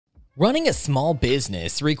Running a small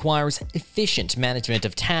business requires efficient management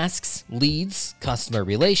of tasks, leads, customer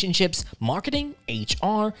relationships, marketing,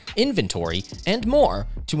 HR, inventory, and more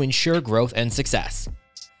to ensure growth and success.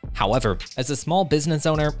 However, as a small business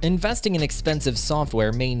owner, investing in expensive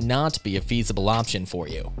software may not be a feasible option for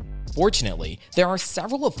you. Fortunately, there are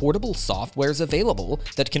several affordable softwares available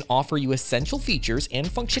that can offer you essential features and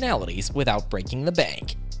functionalities without breaking the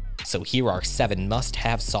bank. So here are 7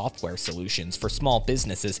 must-have software solutions for small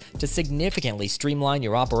businesses to significantly streamline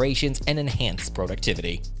your operations and enhance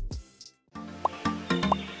productivity.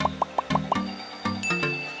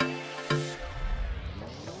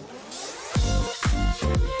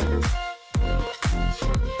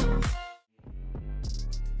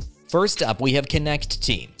 First up, we have Connect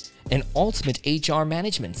Team, an ultimate HR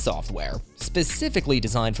management software specifically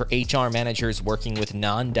designed for HR managers working with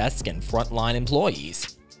non-desk and frontline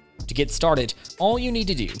employees. To get started, all you need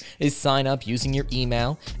to do is sign up using your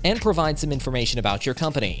email and provide some information about your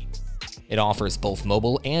company. It offers both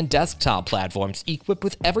mobile and desktop platforms equipped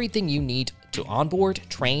with everything you need to onboard,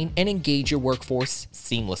 train, and engage your workforce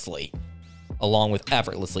seamlessly. Along with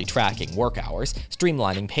effortlessly tracking work hours,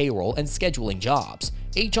 streamlining payroll, and scheduling jobs,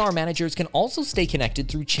 HR managers can also stay connected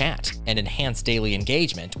through chat and enhance daily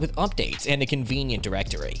engagement with updates and a convenient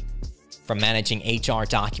directory. From managing HR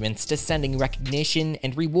documents to sending recognition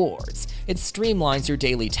and rewards, it streamlines your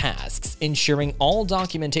daily tasks, ensuring all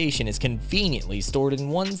documentation is conveniently stored in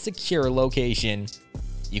one secure location.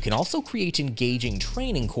 You can also create engaging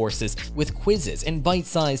training courses with quizzes and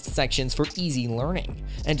bite-sized sections for easy learning,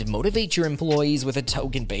 and motivate your employees with a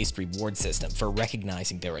token-based reward system for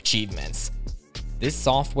recognizing their achievements. This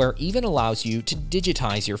software even allows you to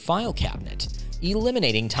digitize your file cabinet,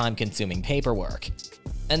 eliminating time-consuming paperwork.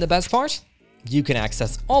 And the best part? You can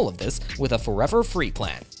access all of this with a forever free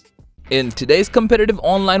plan. In today's competitive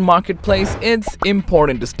online marketplace, it's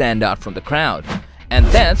important to stand out from the crowd. And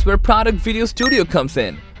that's where Product Video Studio comes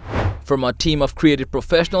in. From a team of creative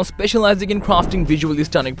professionals specializing in crafting visually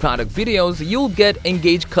stunning product videos, you'll get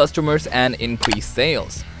engaged customers and increased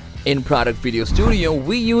sales. In Product Video Studio,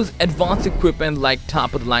 we use advanced equipment like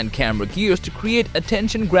top-of-the-line camera gears to create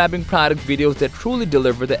attention-grabbing product videos that truly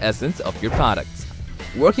deliver the essence of your products.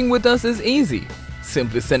 Working with us is easy.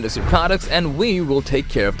 Simply send us your products and we will take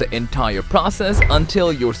care of the entire process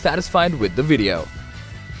until you're satisfied with the video.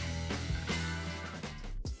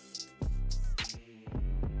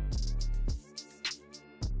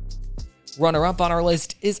 Runner-up on our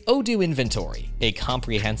list is Odoo Inventory, a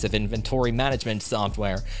comprehensive inventory management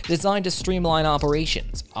software designed to streamline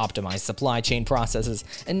operations, optimize supply chain processes,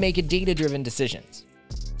 and make data-driven decisions.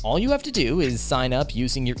 All you have to do is sign up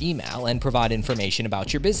using your email and provide information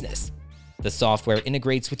about your business. The software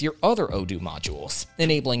integrates with your other Odoo modules,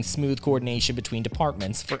 enabling smooth coordination between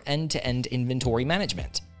departments for end-to-end inventory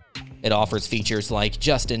management. It offers features like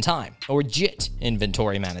just-in-time or JIT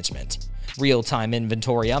inventory management, real-time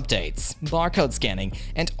inventory updates, barcode scanning,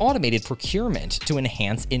 and automated procurement to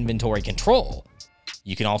enhance inventory control.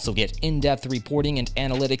 You can also get in-depth reporting and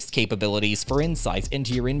analytics capabilities for insights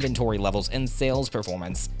into your inventory levels and sales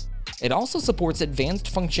performance. It also supports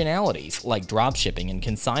advanced functionalities like dropshipping and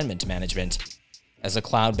consignment management. As a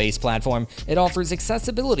cloud-based platform, it offers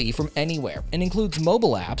accessibility from anywhere and includes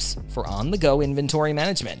mobile apps for on-the-go inventory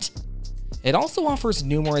management. It also offers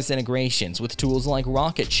numerous integrations with tools like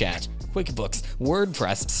Rocket Chat, QuickBooks,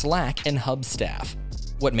 WordPress, Slack, and Hubstaff.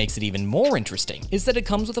 What makes it even more interesting is that it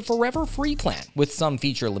comes with a forever free plan with some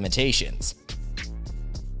feature limitations.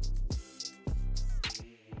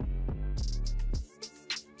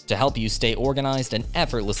 To help you stay organized and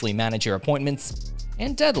effortlessly manage your appointments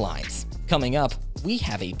and deadlines, coming up, we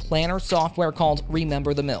have a planner software called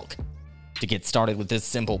Remember the Milk. To get started with this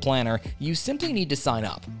simple planner, you simply need to sign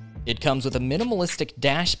up. It comes with a minimalistic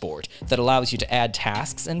dashboard that allows you to add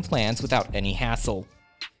tasks and plans without any hassle.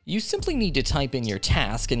 You simply need to type in your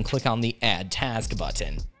task and click on the Add Task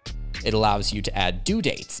button. It allows you to add due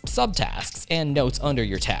dates, subtasks, and notes under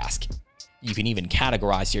your task. You can even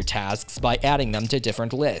categorize your tasks by adding them to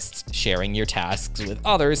different lists, sharing your tasks with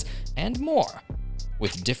others, and more.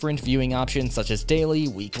 With different viewing options such as daily,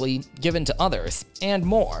 weekly, given to others, and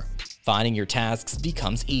more, finding your tasks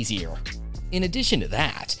becomes easier. In addition to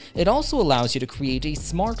that, it also allows you to create a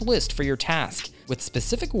smart list for your task with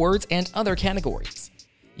specific words and other categories.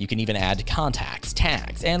 You can even add contacts,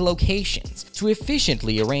 tags, and locations to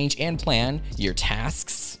efficiently arrange and plan your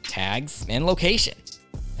tasks, tags, and location.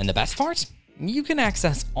 And the best part? You can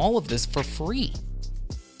access all of this for free.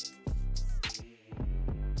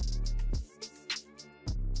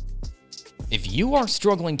 If you are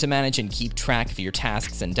struggling to manage and keep track of your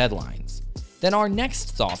tasks and deadlines, then our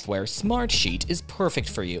next software, Smartsheet, is perfect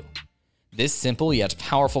for you. This simple yet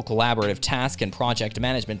powerful collaborative task and project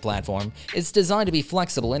management platform is designed to be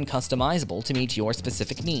flexible and customizable to meet your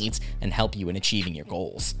specific needs and help you in achieving your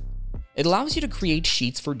goals. It allows you to create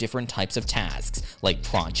sheets for different types of tasks, like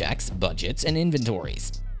projects, budgets, and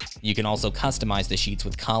inventories. You can also customize the sheets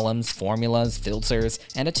with columns, formulas, filters,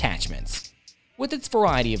 and attachments. With its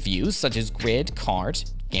variety of views such as grid, card,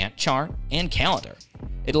 Gantt chart, and calendar,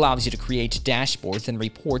 it allows you to create dashboards and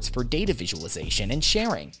reports for data visualization and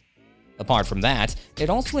sharing. Apart from that,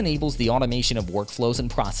 it also enables the automation of workflows and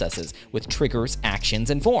processes with triggers,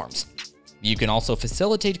 actions, and forms. You can also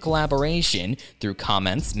facilitate collaboration through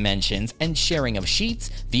comments, mentions, and sharing of sheets,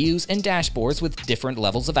 views, and dashboards with different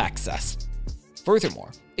levels of access.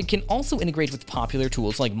 Furthermore, it can also integrate with popular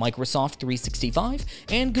tools like Microsoft 365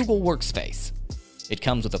 and Google Workspace. It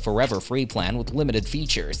comes with a forever free plan with limited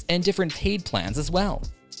features and different paid plans as well.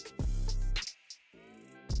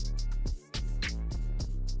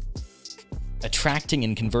 Attracting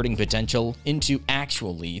and converting potential into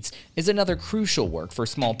actual leads is another crucial work for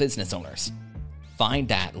small business owners.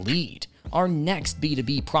 FindThatLead, our next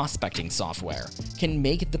B2B prospecting software, can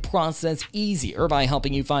make the process easier by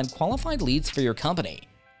helping you find qualified leads for your company.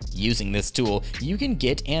 Using this tool, you can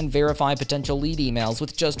get and verify potential lead emails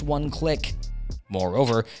with just one click.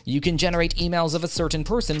 Moreover, you can generate emails of a certain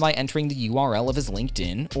person by entering the URL of his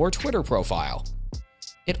LinkedIn or Twitter profile.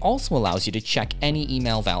 It also allows you to check any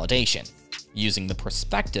email validation. Using the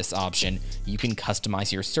prospectus option, you can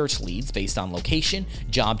customize your search leads based on location,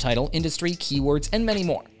 job title, industry, keywords, and many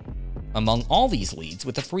more. Among all these leads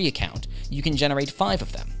with a free account, you can generate 5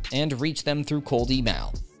 of them and reach them through cold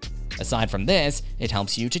email. Aside from this, it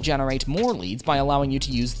helps you to generate more leads by allowing you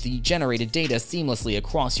to use the generated data seamlessly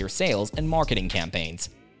across your sales and marketing campaigns.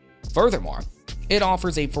 Furthermore, it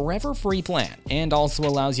offers a forever free plan and also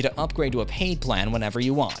allows you to upgrade to a paid plan whenever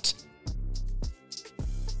you want.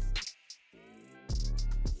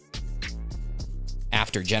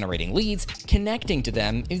 After generating leads, connecting to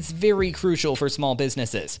them is very crucial for small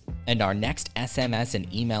businesses, and our next SMS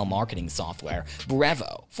and email marketing software,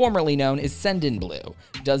 Brevo, formerly known as Sendinblue,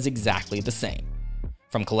 does exactly the same.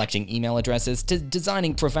 From collecting email addresses to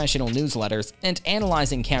designing professional newsletters and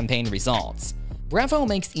analyzing campaign results, Brevo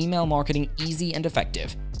makes email marketing easy and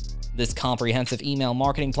effective. This comprehensive email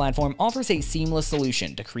marketing platform offers a seamless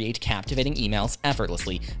solution to create captivating emails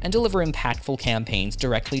effortlessly and deliver impactful campaigns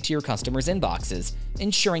directly to your customers' inboxes,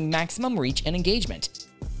 ensuring maximum reach and engagement.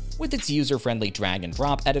 With its user-friendly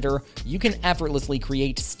drag-and-drop editor, you can effortlessly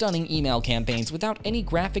create stunning email campaigns without any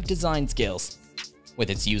graphic design skills. With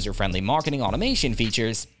its user-friendly marketing automation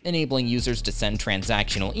features, enabling users to send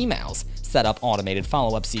transactional emails, set up automated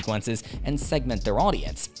follow-up sequences, and segment their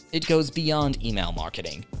audience, it goes beyond email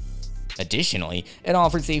marketing. Additionally, it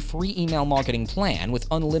offers a free email marketing plan with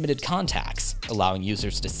unlimited contacts, allowing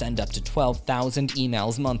users to send up to 12,000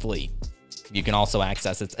 emails monthly. You can also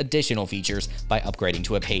access its additional features by upgrading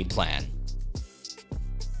to a paid plan.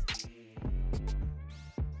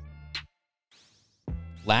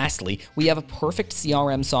 Lastly, we have a perfect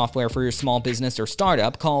CRM software for your small business or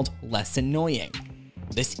startup called Less Annoying.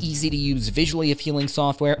 This easy-to-use, visually appealing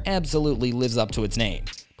software absolutely lives up to its name,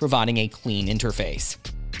 providing a clean interface.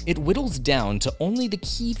 It whittles down to only the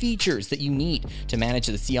key features that you need to manage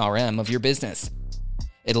the CRM of your business.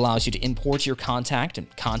 It allows you to import your contact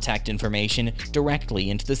and contact information directly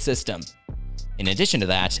into the system. In addition to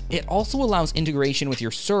that, it also allows integration with your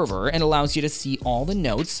server and allows you to see all the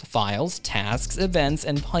notes, files, tasks, events,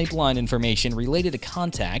 and pipeline information related to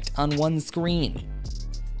contact on one screen.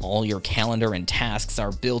 All your calendar and tasks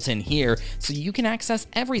are built in here, so you can access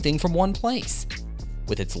everything from one place.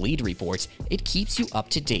 With its lead reports, it keeps you up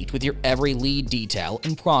to date with your every lead detail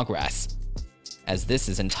and progress. As this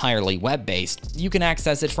is entirely web-based, you can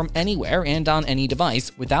access it from anywhere and on any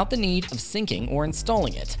device without the need of syncing or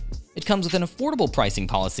installing it. It comes with an affordable pricing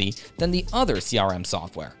policy than the other CRM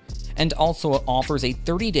software, and also offers a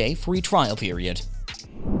 30-day free trial period.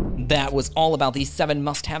 That was all about these 7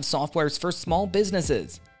 must-have softwares for small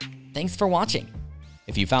businesses. Thanks for watching.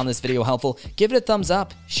 If you found this video helpful, give it a thumbs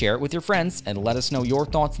up, share it with your friends, and let us know your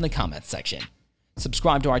thoughts in the comments section.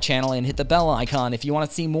 Subscribe to our channel and hit the bell icon if you want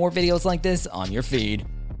to see more videos like this on your feed.